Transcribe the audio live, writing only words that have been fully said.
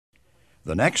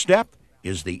The next step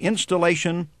is the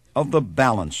installation of the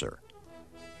balancer.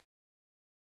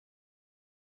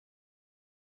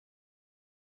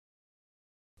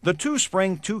 The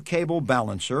two-spring, two-cable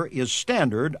balancer is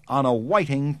standard on a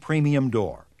Whiting premium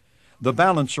door. The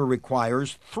balancer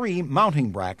requires 3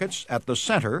 mounting brackets at the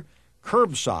center,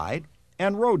 curbside,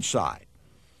 and roadside.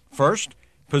 First,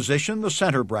 position the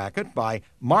center bracket by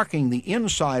marking the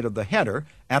inside of the header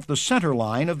at the center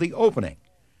line of the opening.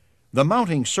 The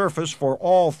mounting surface for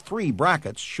all 3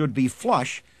 brackets should be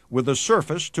flush with the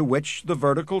surface to which the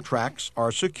vertical tracks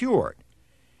are secured.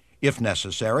 If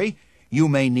necessary, you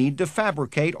may need to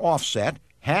fabricate offset,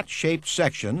 hat-shaped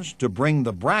sections to bring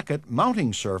the bracket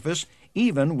mounting surface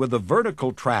even with the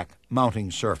vertical track mounting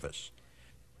surface.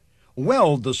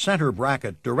 Weld the center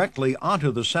bracket directly onto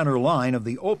the center line of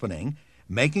the opening,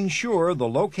 making sure the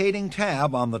locating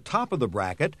tab on the top of the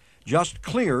bracket just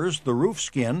clears the roof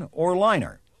skin or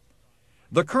liner.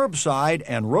 The curbside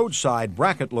and roadside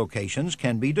bracket locations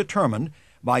can be determined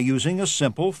by using a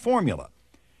simple formula.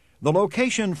 The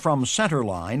location from center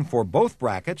line for both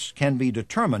brackets can be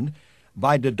determined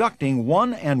by deducting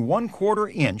 1 1/4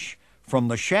 inch from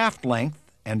the shaft length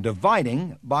and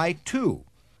dividing by 2.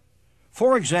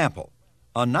 For example,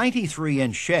 a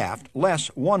 93-inch shaft less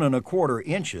 1 1/4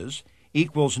 inches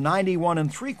equals 91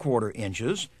 3/4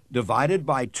 inches divided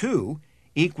by 2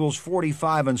 equals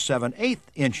 45 7/8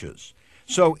 inches.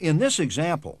 So in this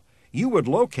example, you would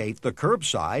locate the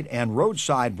curbside and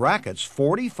roadside brackets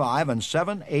 45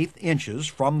 7/8 inches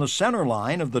from the center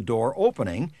line of the door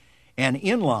opening and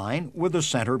in line with the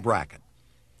center bracket.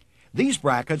 These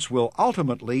brackets will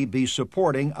ultimately be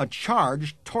supporting a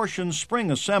charged torsion spring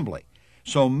assembly,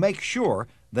 so make sure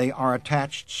they are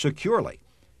attached securely.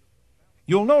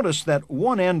 You'll notice that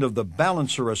one end of the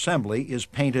balancer assembly is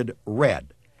painted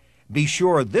red. Be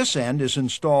sure this end is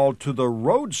installed to the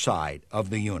roadside of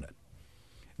the unit.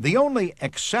 The only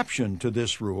exception to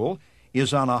this rule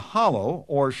is on a hollow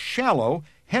or shallow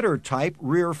header-type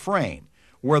rear frame,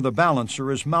 where the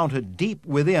balancer is mounted deep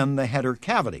within the header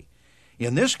cavity.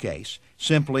 In this case,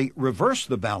 simply reverse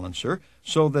the balancer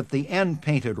so that the end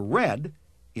painted red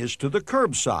is to the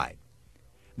curbside.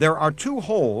 There are 2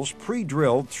 holes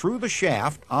pre-drilled through the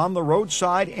shaft on the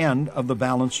roadside end of the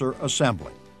balancer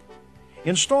assembly.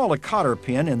 Install a cotter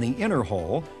pin in the inner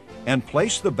hole and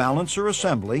place the balancer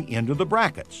assembly into the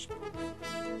brackets.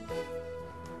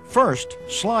 First,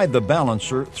 slide the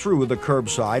balancer through the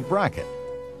curbside bracket.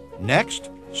 Next,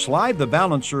 slide the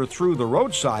balancer through the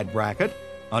roadside bracket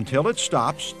until it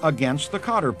stops against the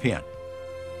cotter pin.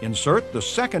 Insert the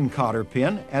second cotter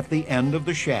pin at the end of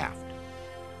the shaft.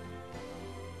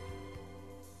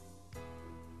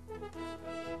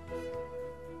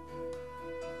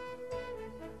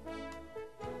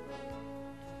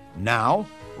 Now,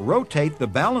 rotate the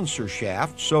balancer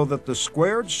shaft so that the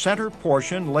squared center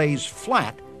portion lays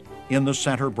flat in the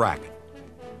center bracket.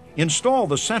 Install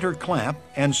the center clamp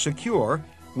and secure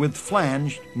with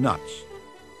flanged nuts.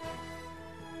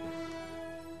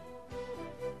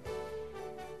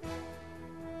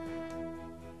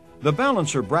 The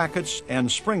balancer brackets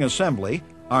and spring assembly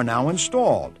are now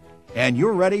installed, and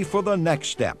you're ready for the next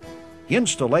step,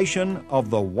 installation of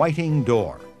the Whiting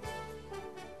door.